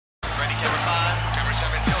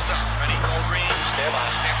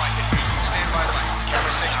Number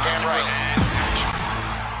 6, Cam right.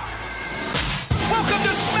 Welcome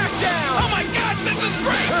to Smackdown! Oh my god, this is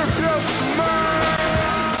great!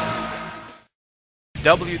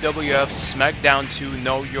 WWF Smackdown 2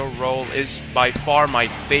 Know Your Role is by far my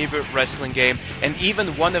favorite wrestling game and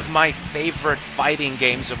even one of my favorite fighting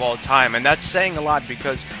games of all time. And that's saying a lot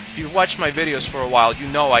because if you've watched my videos for a while, you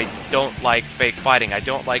know I don't like fake fighting. I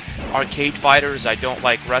don't like arcade fighters. I don't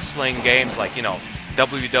like wrestling games like, you know,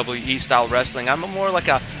 WWE style wrestling. I'm more like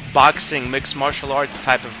a boxing, mixed martial arts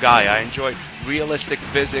type of guy. I enjoy realistic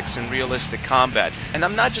physics and realistic combat. And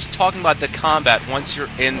I'm not just talking about the combat once you're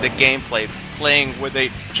in the gameplay, playing with a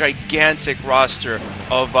gigantic roster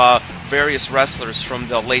of various wrestlers from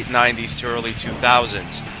the late 90s to early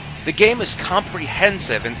 2000s. The game is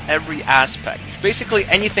comprehensive in every aspect. Basically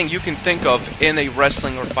anything you can think of in a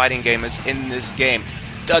wrestling or fighting game is in this game.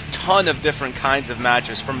 A ton of different kinds of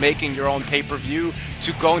matches, from making your own pay-per-view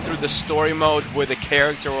to going through the story mode with a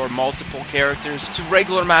character or multiple characters, to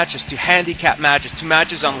regular matches, to handicap matches, to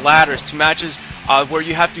matches on ladders, to matches where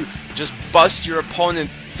you have to just bust your opponent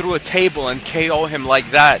through a table and KO him like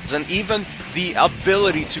that, and even the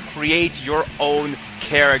ability to create your own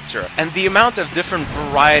character. And the amount of different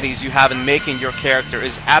varieties you have in making your character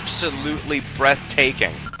is absolutely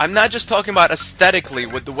breathtaking. I'm not just talking about aesthetically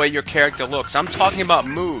with the way your character looks, I'm talking about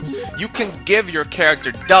moves. You can give your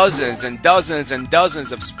character dozens and dozens and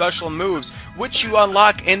dozens of special moves, which you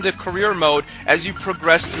unlock in the career mode as you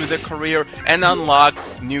progress through the career and unlock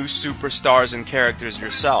new superstars and characters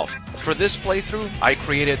yourself. For this playthrough, I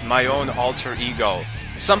created my own alter ego.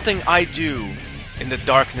 Something I do in the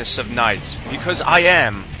darkness of night, because I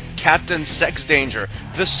am Captain Sex Danger,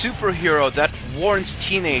 the superhero that warns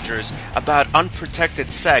teenagers about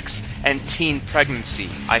unprotected sex and teen pregnancy.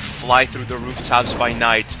 I fly through the rooftops by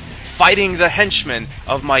night, fighting the henchmen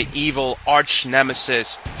of my evil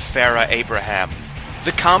arch-nemesis, Farrah Abraham.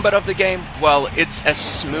 The combat of the game, well, it's as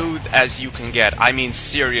smooth as you can get. I mean,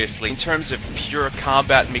 seriously. In terms of pure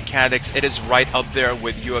combat mechanics, it is right up there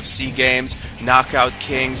with UFC games, Knockout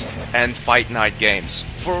Kings, and Fight Night games.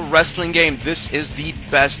 For a wrestling game, this is the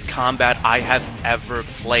best combat I have ever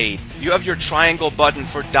played. You have your triangle button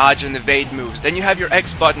for dodge and evade moves. Then you have your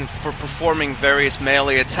X button for performing various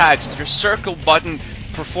melee attacks. Your circle button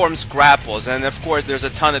performs grapples, and of course there's a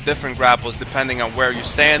ton of different grapples depending on where you're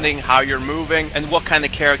standing, how you're moving, and what kind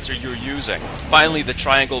of character you're using. Finally, the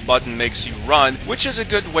triangle button makes you run, which is a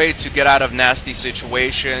good way to get out of nasty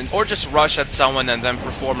situations or just rush at someone and then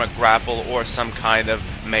perform a grapple or some kind of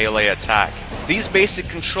melee attack. These basic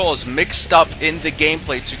controls mixed up in the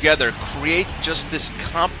gameplay together create just this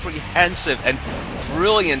comprehensive and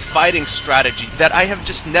brilliant fighting strategy that I have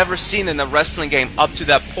just never seen in a wrestling game up to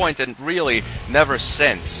that point, and really never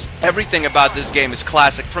since. Everything about this game is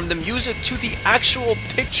classic, from the music to the actual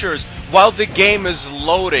pictures while the game is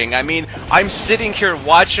loading. I mean, I'm sitting here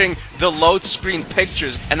watching the load screen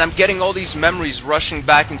pictures and I'm getting all these memories rushing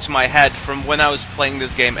back into my head from when I was playing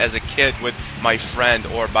this game as a kid with my friend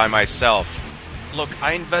or by myself. Look,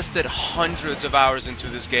 I invested hundreds of hours into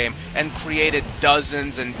this game and created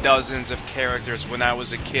dozens and dozens of characters when I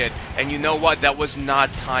was a kid. And you know what? That was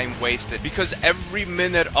not time wasted, because every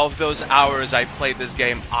minute of those hours I played this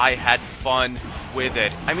game, I had fun with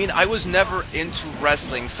it. I mean, I was never into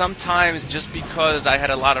wrestling. Sometimes, just because I had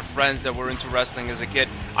a lot of friends that were into wrestling as a kid,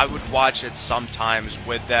 I would watch it sometimes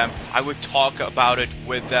with them. I would talk about it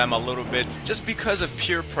with them a little bit, just because of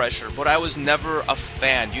peer pressure, but I was never a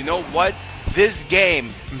fan. You know what? This game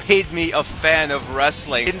made me a fan of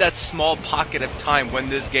wrestling in that small pocket of time when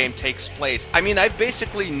this game takes place. I mean, I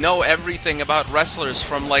basically know everything about wrestlers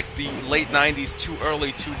from like the late 90s to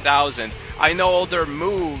early 2000s. I know all their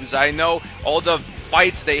moves, I know all the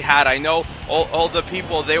fights they had, I know all the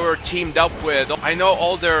people they were teamed up with, I know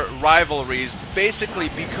all their rivalries, basically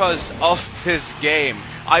because of this game.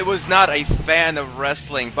 I was not a fan of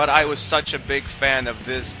wrestling, but I was such a big fan of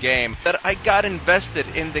this game that I got invested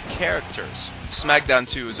in the characters. Smackdown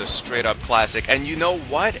 2 is a straight-up classic, and you know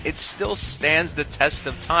what? It still stands the test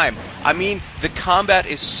of time. I mean, the combat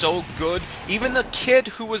is so good, even a kid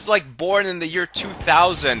who was like born in the year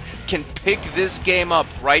 2000 can pick this game up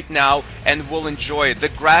right now and will enjoy it. The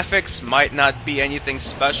graphics might not be anything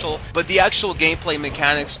special, but the actual gameplay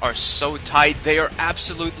mechanics are so tight, they are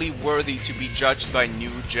absolutely worthy to be judged by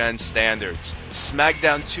new-gen standards.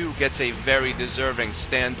 Smackdown 2 gets a very deserving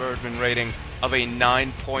Stan Bergman rating of a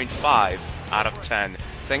 9.5 out of 10.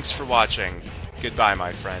 Thanks for watching. Goodbye,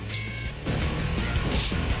 my friends.